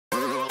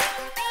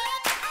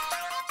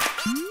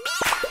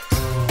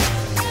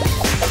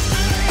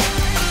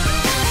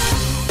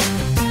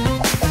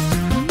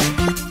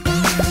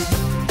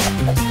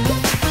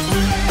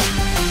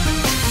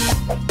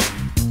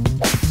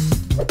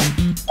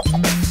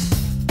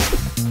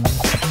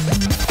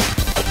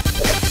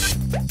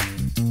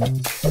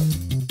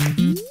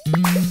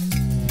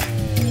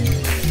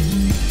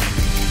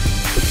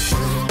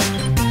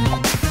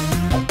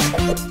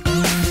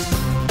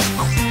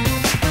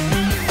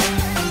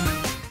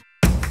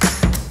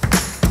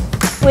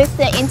With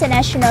the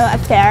international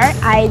affair,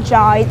 I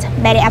joined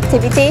many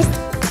activities.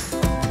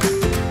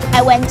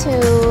 I went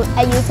to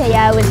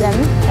THI with them,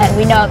 and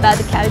we know about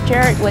the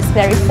culture. It was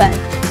very fun.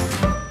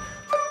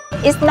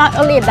 It's not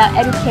only about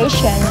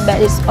education,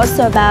 but it's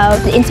also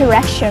about the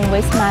interaction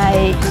with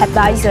my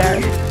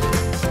advisor.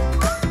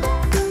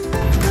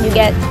 You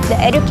get the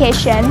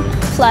education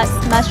plus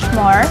much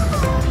more.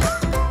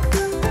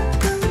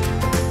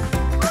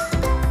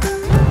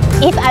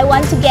 If I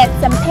want to get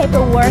some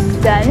paperwork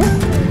done,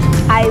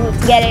 I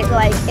would get it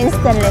like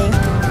instantly,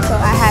 so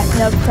I had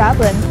no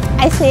problem.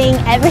 I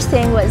think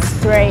everything was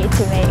great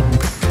to me.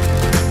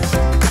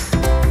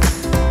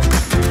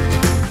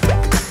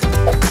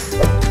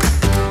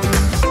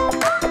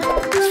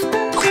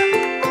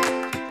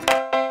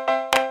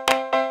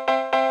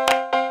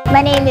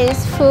 My name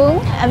is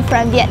PHUONG. I'm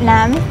from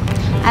Vietnam.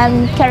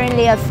 I'm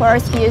currently a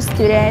 4th year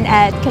student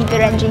at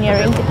Computer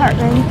Engineering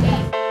Department.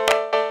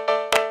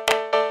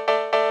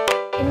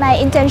 In my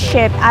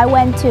internship, I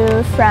went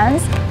to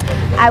France.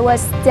 I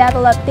was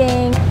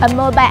developing a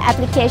mobile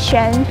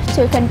application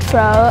to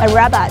control a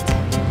robot.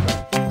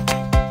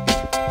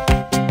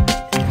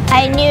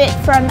 I knew it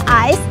from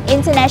ICE,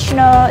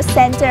 International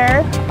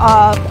Center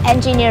of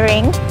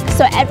Engineering.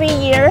 So every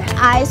year,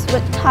 ICE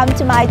would come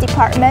to my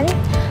department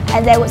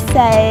and they would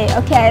say,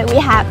 okay, we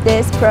have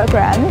this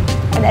program.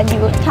 And then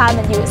you would come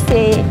and you would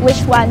see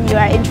which one you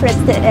are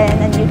interested in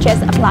and you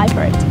just apply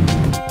for it.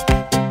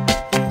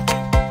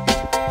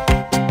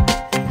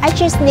 I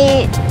just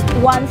need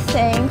one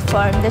thing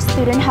from the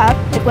Student Hub.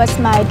 It was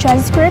my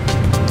transcript,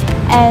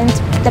 and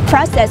the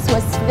process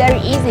was very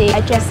easy.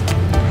 I just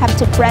have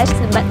to press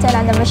the button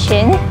on the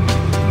machine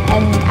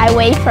and I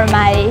wait for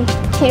my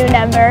queue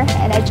number,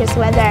 and I just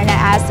went there and I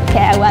asked,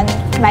 okay, I want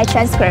my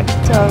transcript.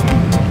 So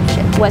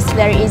it was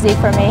very easy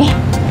for me.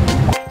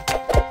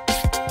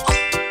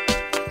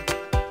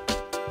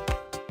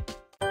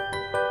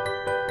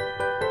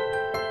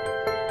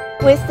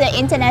 With the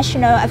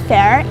international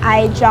affair,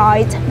 I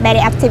joined many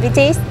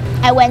activities.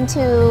 I went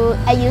to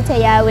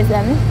THI with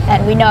them,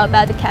 and we know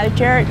about the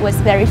culture. It was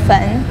very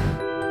fun.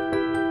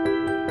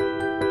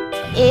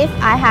 If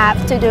I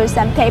have to do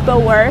some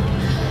paperwork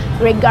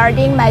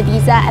regarding my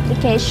visa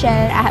application,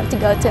 I have to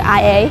go to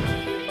IA.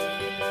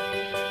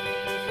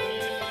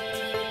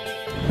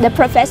 The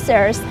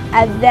professors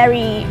are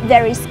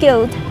very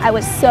skilled. I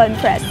was so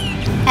impressed.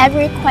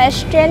 Every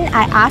question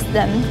I asked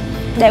them,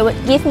 they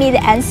would give me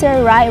the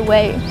answer right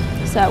away.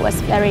 So I was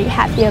very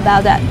happy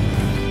about that.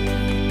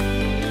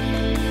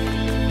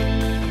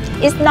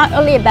 It's not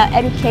only about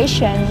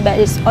education, but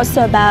it's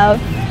also about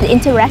the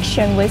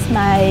interaction with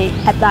my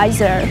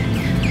advisor.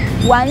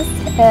 Once,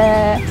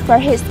 for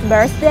his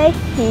birthday,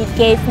 he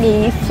gave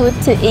me food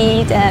to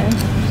eat and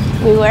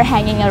we were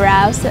hanging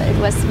around, so it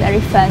was very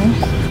fun.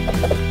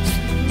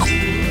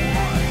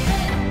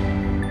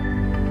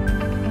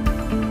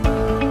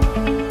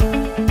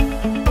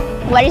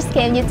 What is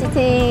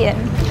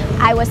KMUTT?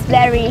 I was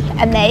very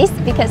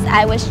amazed because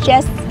I was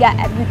just got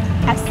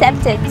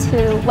accepted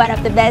to one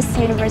of the best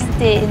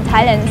universities in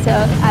Thailand, so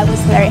I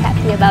was very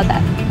happy about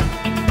that.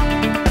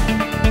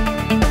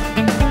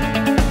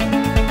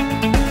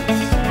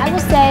 I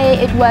would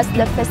say it was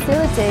the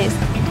facilities.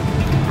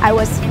 I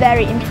was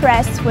very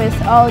impressed with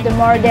all the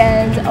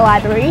modern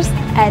libraries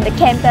and the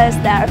campus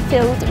that are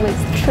filled with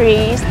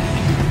trees.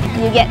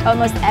 You get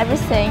almost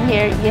everything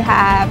here. You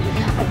have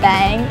a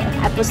bank,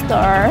 an Apple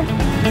store.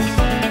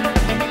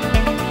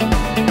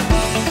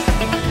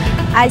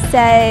 I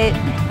say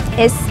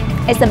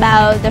it's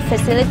about the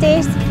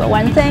facilities for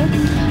one thing,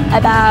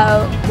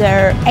 about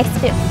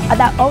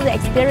all the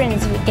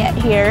experience you get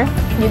here.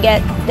 You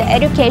get the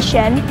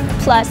education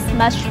plus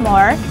much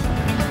more.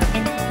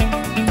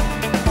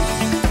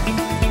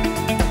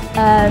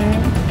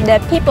 The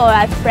people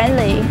are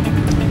friendly.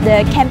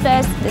 The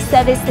campus, the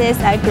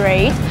services are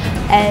great,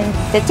 and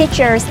the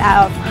teachers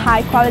are of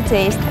high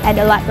quality, and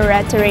the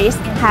laboratories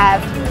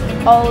have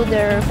all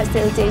the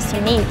facilities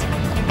you need.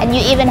 And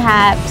you even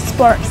have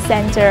sports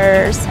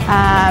centers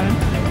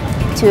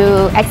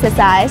to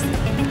exercise.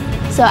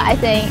 So I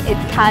think it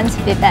can't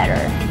be better.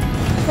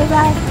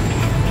 Bye-bye.